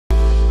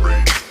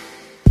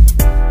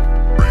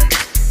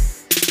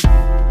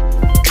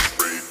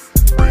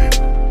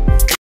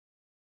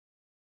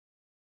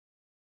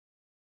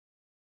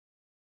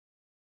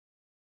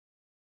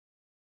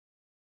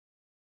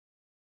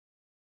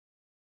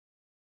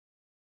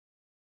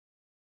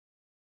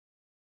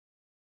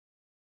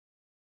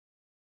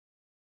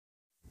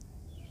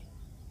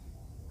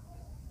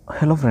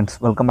Hello friends,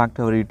 welcome back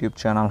to our YouTube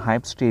channel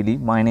Hyipsdaily.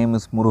 My name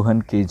is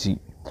Muruhan KG.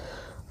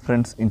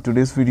 Friends, in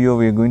today's video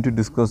we are going to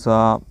discuss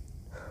a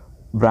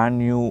brand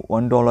new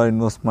 $1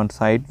 investment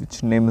site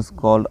which name is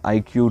called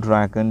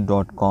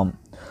iqdragon.com.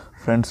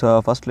 Friends,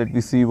 first let me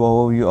see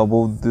overview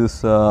about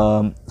this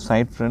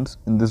site. Friends,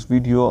 in this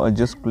video I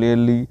just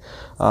clearly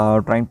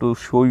trying to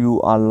show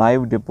you a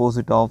live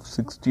deposit of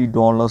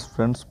 $60.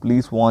 Friends,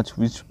 please watch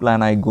which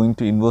plan I going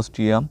to invest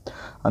here,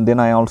 and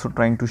then I also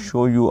trying to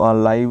show you a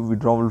live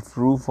withdrawal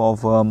proof of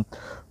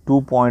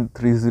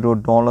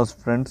 $2.30.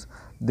 Friends,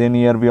 then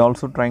here we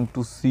also trying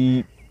to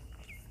see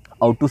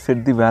how to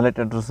set the wallet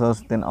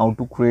addresses, then how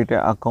to create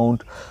an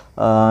account,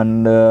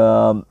 and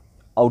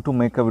how to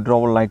make a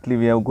withdrawal. Likely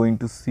we are going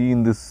to see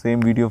in this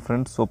same video,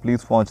 friends, so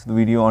please watch the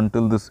video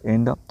until this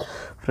end.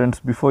 Friends,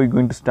 before you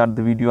going to start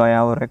the video, I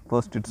have a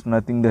request. It's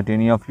nothing that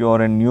any of you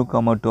are a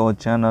newcomer to our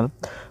channel,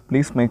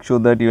 please make sure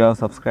that you have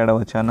subscribed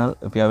our channel.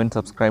 If you haven't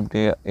subscribed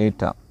yet,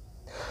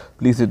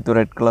 please hit the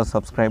red color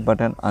subscribe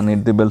button and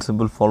hit the bell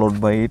symbol followed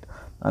by it.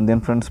 And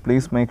then friends,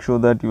 please make sure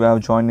that you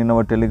have joined in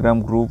our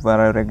Telegram group where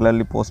I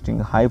regularly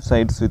posting Hyip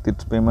Sites with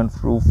its payment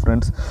proof.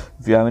 Friends,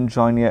 if you haven't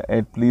joined yet,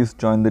 please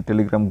join the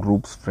Telegram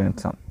groups.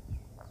 Friends,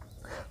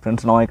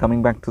 now I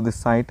coming back to this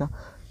site.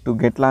 To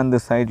get land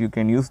this site, you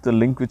can use the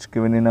link which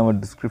given in our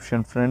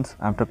description. Friends,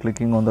 after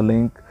clicking on the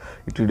link,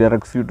 it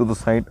redirects you to the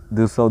site.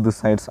 This is how the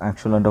site's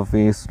actual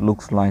interface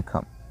looks like.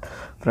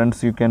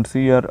 Friends, you can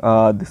see here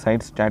the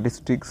site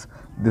statistics.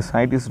 The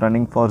site is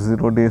running for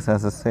 0 days.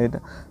 As I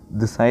said,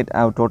 the site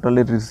have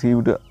totally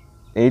received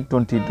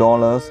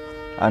 $820,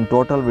 and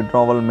total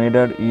withdrawal made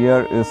at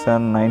year is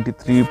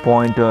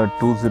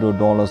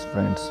 $93.20.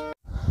 Friends,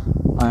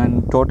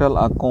 and total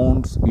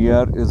accounts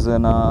here is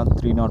in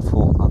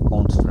 304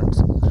 accounts.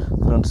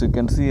 Friends, you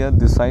can see here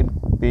the site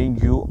paying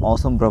you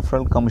awesome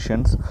referral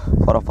commissions.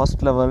 For a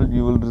first level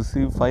you will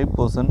receive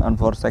 5%, and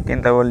for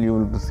second level you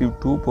will receive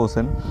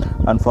 2%,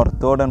 and for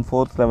third and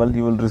fourth level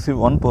you will receive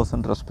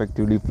 1%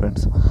 respectively.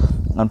 Friends,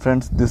 and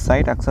friends, this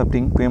site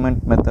accepting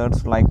payment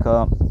methods like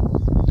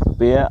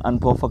pay and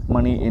perfect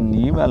money in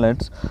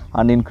e-wallets,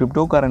 and in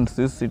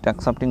cryptocurrencies it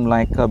accepting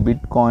like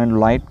Bitcoin,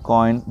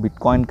 Litecoin,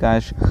 Bitcoin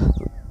Cash,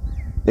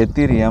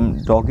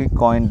 Ethereum,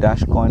 Dogecoin,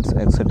 Dash coins,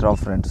 etc.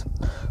 Friends,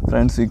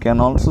 you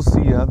can also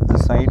see here the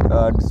site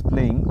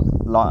displaying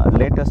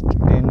latest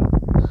 10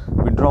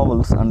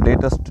 withdrawals and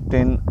latest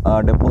 10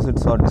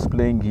 deposits are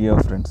displaying here.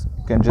 Friends,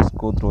 you can just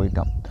go through it.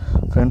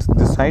 Friends,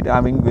 this site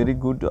having very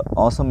good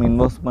awesome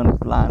investment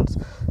plans.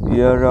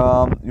 Here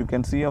you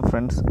can see a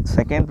friends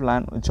second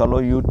plan which allow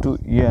you to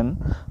earn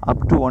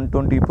up to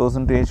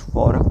 120%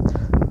 for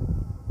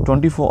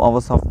 24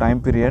 hours of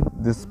time period.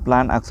 This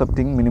plan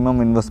accepting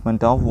minimum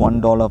investment of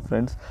 $1.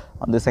 Friends,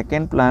 and the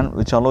second plan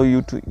which allow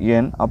you to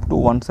earn up to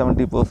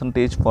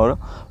 170% for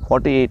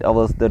 48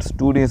 hours, that's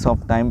 2 days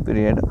of time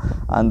period.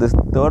 And this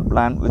third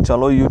plan which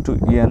allow you to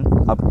earn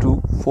up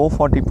to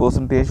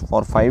 440%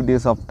 for 5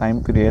 days of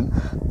time period.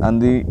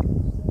 And the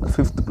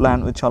fifth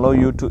plan which allow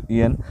you to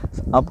earn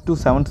up to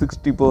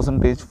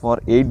 760% for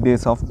 8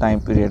 days of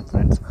time period.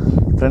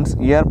 Friends,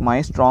 here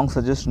my strong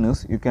suggestion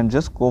is you can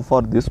just go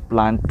for this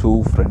plan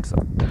too. Friends,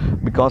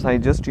 because I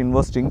just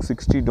investing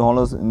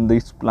 $60 in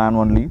this plan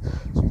only.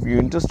 So if you're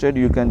interested,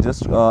 you can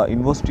just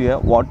invest here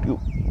what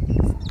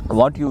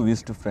you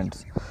wish to.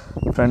 Friends,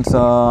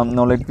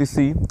 now let me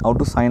see how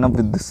to sign up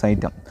with this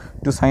site.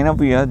 To sign up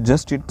here,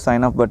 just hit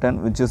sign up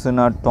button which is in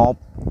a top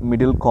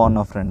middle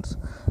corner. Friends,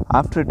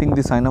 after hitting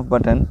the sign up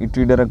button, it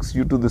redirects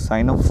you to the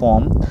sign up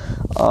form.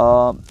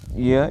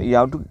 Here you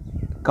have to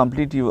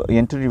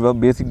enter your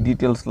basic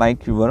details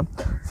like your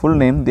full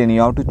name, then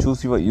you have to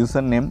choose your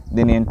username,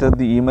 then enter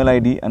the email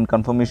ID and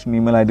confirmation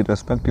email ID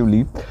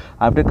respectively.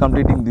 After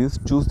completing this,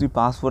 choose the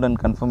password and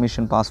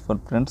confirmation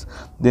password. Friends,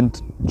 then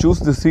choose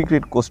the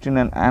secret question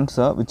and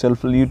answer which will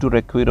help you to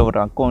recover our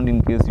account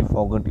in case you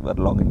forgot your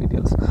login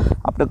details.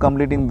 After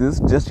completing this,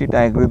 just hit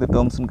I agree the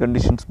terms and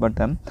conditions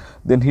button,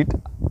 then hit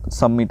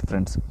submit.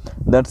 Friends,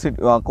 that's it,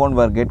 your account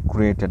will get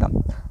created.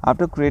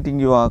 After creating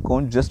your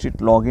account, just hit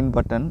login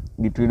button.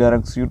 It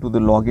redirects you to the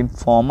login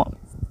form.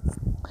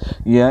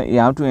 Here you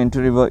have to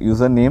enter your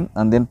username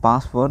and then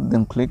password,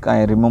 then click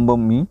I remember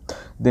me,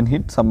 then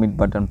hit submit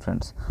button.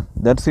 Friends,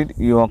 that's it,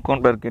 your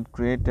account will get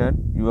created.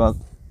 You are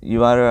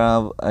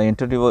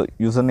entered your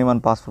username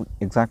and password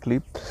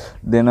exactly,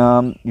 then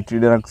it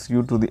redirects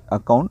you to the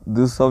account.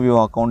 This is how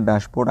your account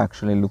dashboard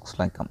actually looks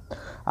like.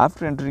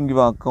 After entering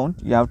your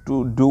account, you have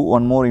to do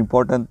one more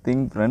important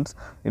thing. Friends,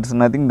 it's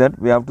nothing that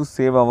we have to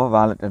save our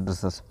wallet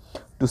addresses.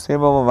 To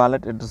save our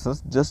wallet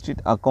addresses, just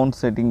hit account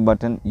setting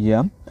button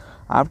here.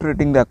 After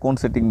hitting the account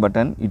setting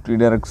button, it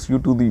redirects you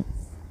to the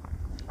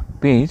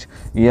page.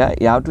 Here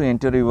you have to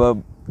enter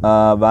your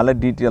wallet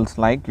details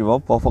like your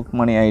perfect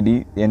money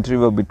ID, enter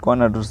your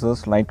Bitcoin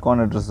addresses, Litecoin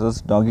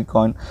addresses,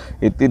 Dogecoin,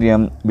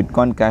 Ethereum,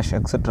 Bitcoin Cash,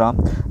 etc.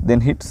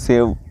 Then hit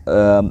save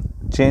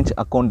change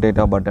account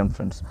data button,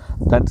 friends.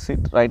 That's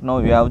it. Right now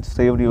you have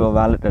saved your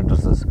wallet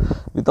addresses.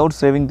 Without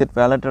saving that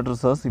wallet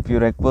addresses, if you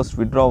request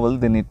withdrawal,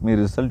 then it may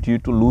result you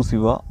to lose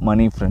your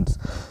money, friends.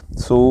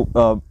 So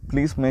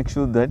please make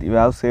sure that you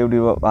have saved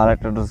your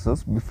wallet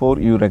addresses before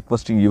you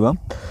requesting your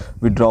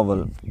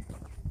withdrawal,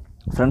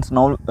 friends.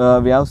 Now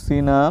we have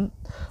seen how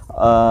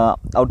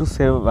to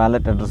save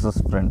wallet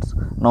addresses, friends.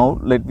 Now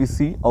let me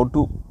see how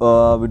to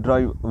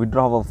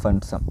withdraw our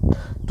funds.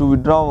 To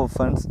withdraw our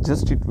funds,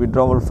 just hit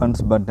withdrawal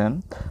funds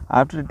button.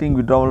 After hitting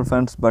withdrawal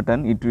funds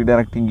button, it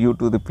redirecting you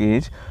to the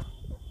page.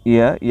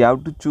 Here you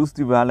have to choose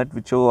the wallet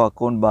whichever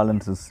account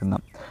balance is in.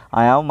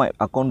 I have my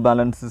account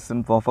balance is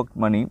in Perfect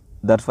Money,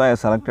 that's why I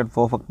selected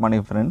Perfect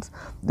Money, friends.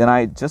 Then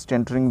I just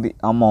entering the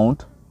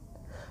amount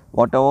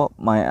whatever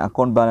my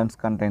account balance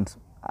contains.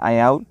 I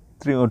have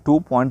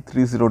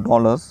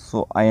 $2.30,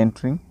 so I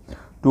entering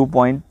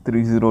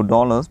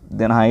 $2.30.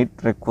 Then I hit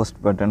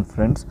request button,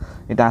 friends.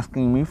 It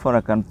asking me for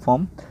a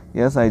confirm.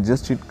 Yes, I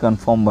just hit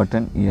confirm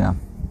button here.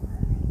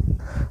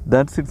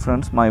 That's it,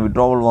 friends. My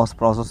withdrawal was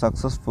processed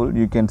successful.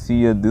 You can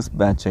see here this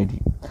batch ID,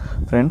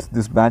 friends.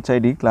 This batch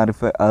ID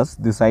clarify us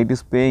the site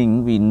is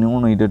paying. We no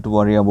needed to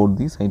worry about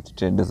the site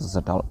status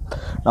at all.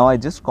 Now I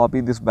just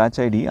copy this batch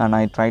ID and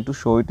I try to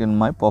show it in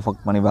my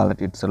Perfect Money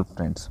wallet itself,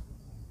 friends.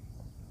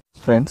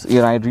 Friends,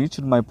 here I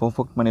reached my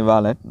Perfect Money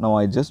wallet. Now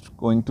I just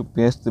going to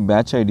paste the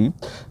batch ID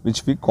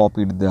which we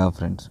copied there,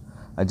 friends.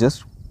 I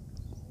just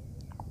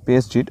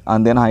paste it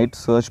and then I hit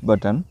search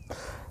button.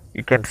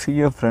 You can see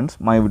here, friends,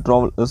 my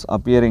withdrawal is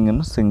appearing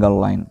in a single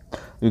line.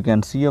 You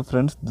can see here,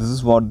 friends, this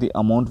is what the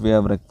amount we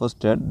have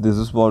requested, this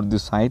is what the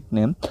site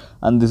name,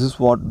 and this is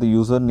what the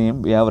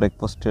username we have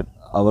requested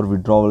our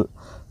withdrawal,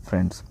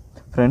 friends.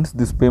 Friends,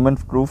 this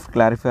payment proof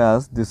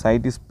clarifies the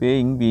site is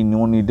paying. We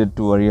no needed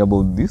to worry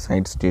about the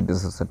site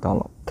statuses at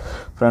all.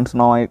 Friends,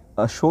 now I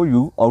show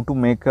you how to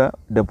make a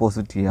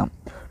deposit here.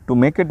 To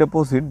make a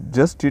deposit,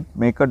 just hit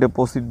make a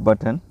deposit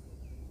button.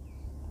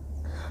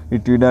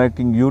 It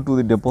redirecting you to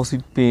the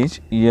deposit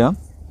page. Here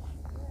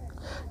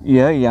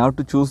you have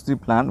to choose the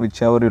plan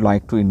whichever you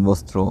like to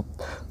invest through,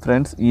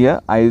 friends. Here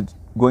I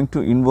going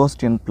to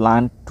invest in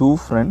plan 2,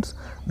 friends.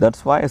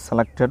 That's why I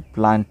selected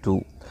plan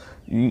 2.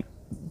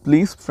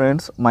 Please,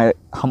 friends, my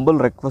humble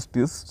request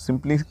is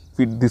simply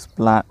fit this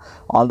plan,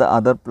 all the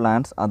other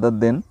plans other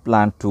than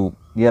plan 2.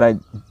 Here I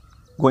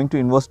going to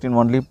invest in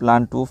only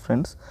plan 2,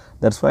 friends.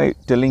 That's why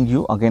telling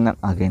you again and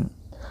again.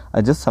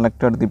 I just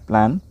selected the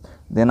plan.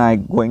 Then I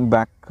going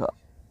back,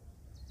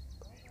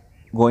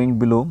 going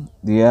below.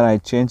 There I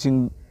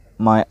changing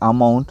my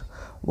amount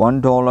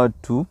 $1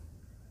 to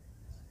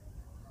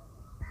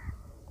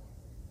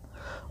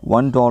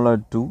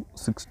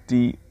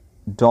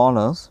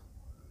 $60,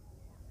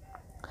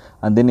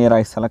 and then here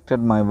I selected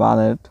my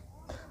wallet,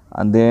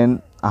 and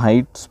then I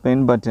hit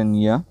spend button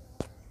here,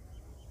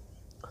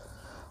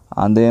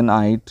 and then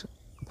I hit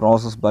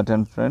process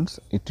button, friends.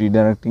 It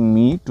redirecting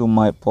me to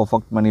my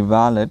Perfect Money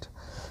wallet.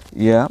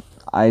 Here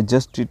I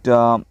just hit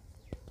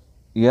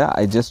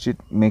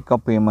make a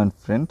payment,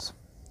 friends.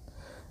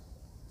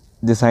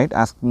 The site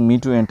asking me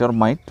to enter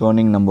my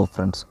turning number,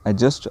 friends. I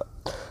just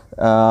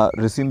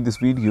received this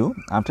video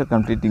after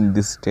completing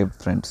this step,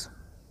 friends.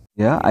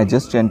 I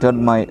just entered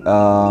my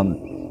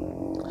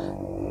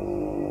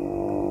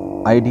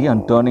ID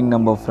and turning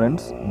number,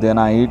 friends. Then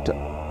I hit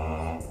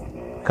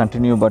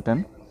continue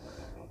button.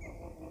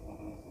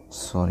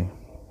 Sorry.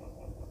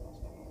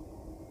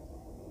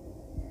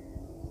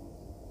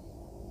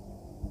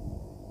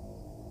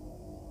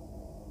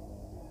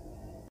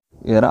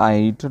 Here I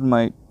entered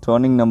my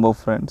turning number,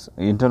 friends.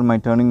 I entered my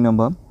turning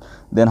number,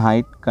 then I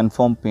hit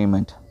confirm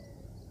payment,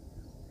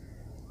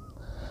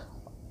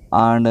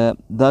 and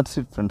that's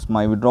it, friends.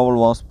 My withdrawal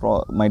was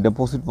my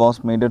deposit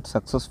was made it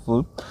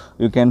successful.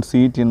 You can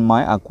see it in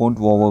my account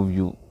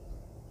overview.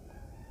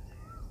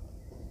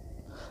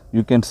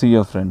 You can see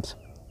here, friends,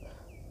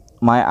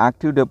 my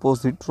active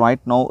deposit right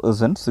now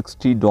is in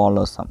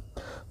 $60.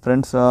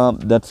 Friends,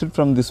 that's it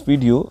from this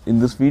video. In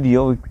this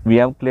video we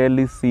have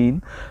clearly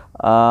seen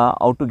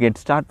how to get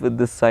started with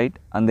this site,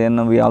 and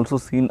then we also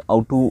seen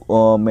how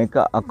to make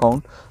an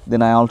account.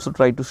 Then I also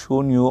try to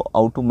show you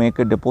how to make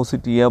a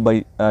deposit here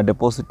by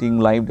depositing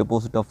live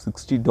deposit of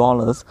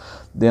 $60.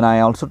 Then I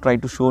also try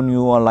to show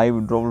you a live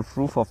withdrawal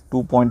proof of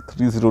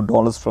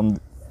 $2.30 from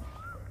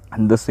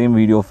in the same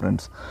video,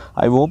 friends.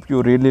 I hope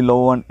you really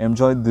love and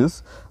enjoy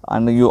this,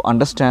 and you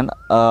understand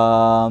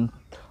how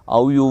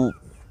you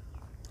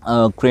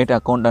create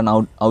account and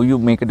how you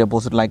make a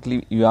deposit.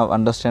 Likely you have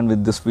understand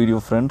with this video,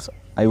 friends.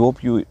 I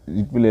hope it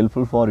will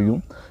helpful for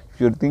you.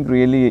 If you think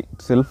really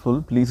it's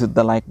helpful, please hit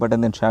the like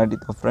button and share it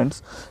with your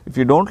friends. If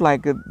you don't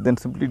like it, then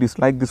simply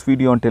dislike this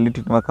video and tell it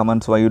in my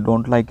comments why you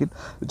don't like it,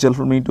 which helps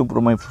me to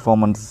improve my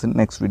performance in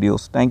next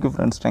videos. Thank you,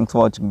 friends. Thanks for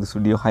watching this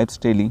video.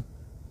 Hyipsdaily.